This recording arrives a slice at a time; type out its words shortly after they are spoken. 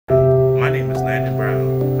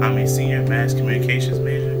mass communications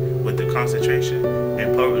major with the concentration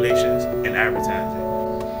in public relations and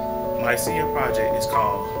advertising. My senior project is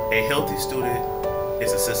called A Healthy Student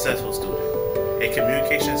is a Successful Student, a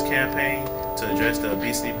communications campaign to address the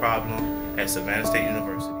obesity problem at Savannah State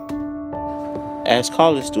University. As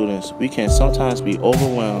college students, we can sometimes be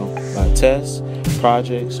overwhelmed by tests,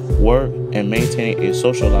 projects, work, and maintaining a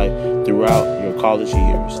social life throughout your college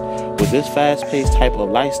years. With this fast-paced type of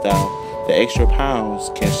lifestyle, the extra pounds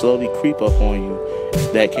can slowly creep up on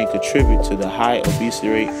you that can contribute to the high obesity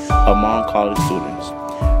rate among college students.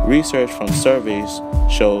 Research from surveys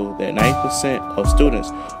show that 90% of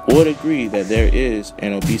students would agree that there is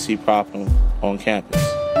an obesity problem on campus.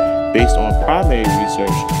 Based on primary research,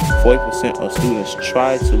 40% of students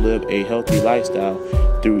try to live a healthy lifestyle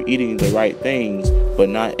through eating the right things but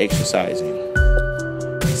not exercising.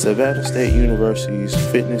 Savannah State University's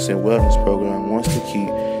Fitness and Wellness program wants to keep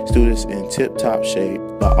students in tip-top shape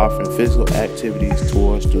by offering physical activities to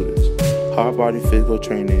our students. Hard Body Physical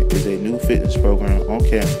Training is a new fitness program on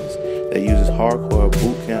campus that uses hardcore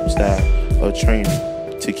boot camp style of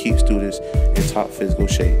training to keep students in top physical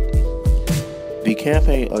shape. The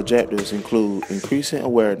campaign objectives include increasing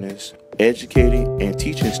awareness, educating and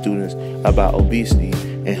teaching students about obesity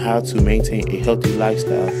and how to maintain a healthy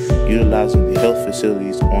lifestyle utilizing the health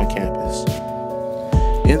facilities on campus.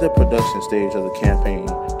 In the production stage of the campaign,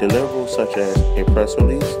 deliverables such as a press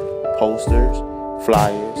release, posters,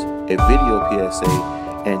 flyers, a video PSA,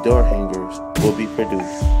 and door hangers will be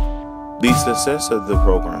produced. The success of the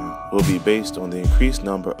program will be based on the increased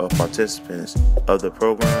number of participants of the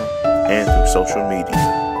program and through social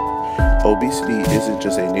media. Obesity isn't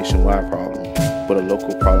just a nationwide problem, but a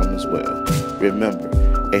local problem as well. Remember,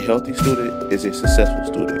 a healthy student is a successful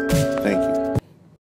student. Thank you.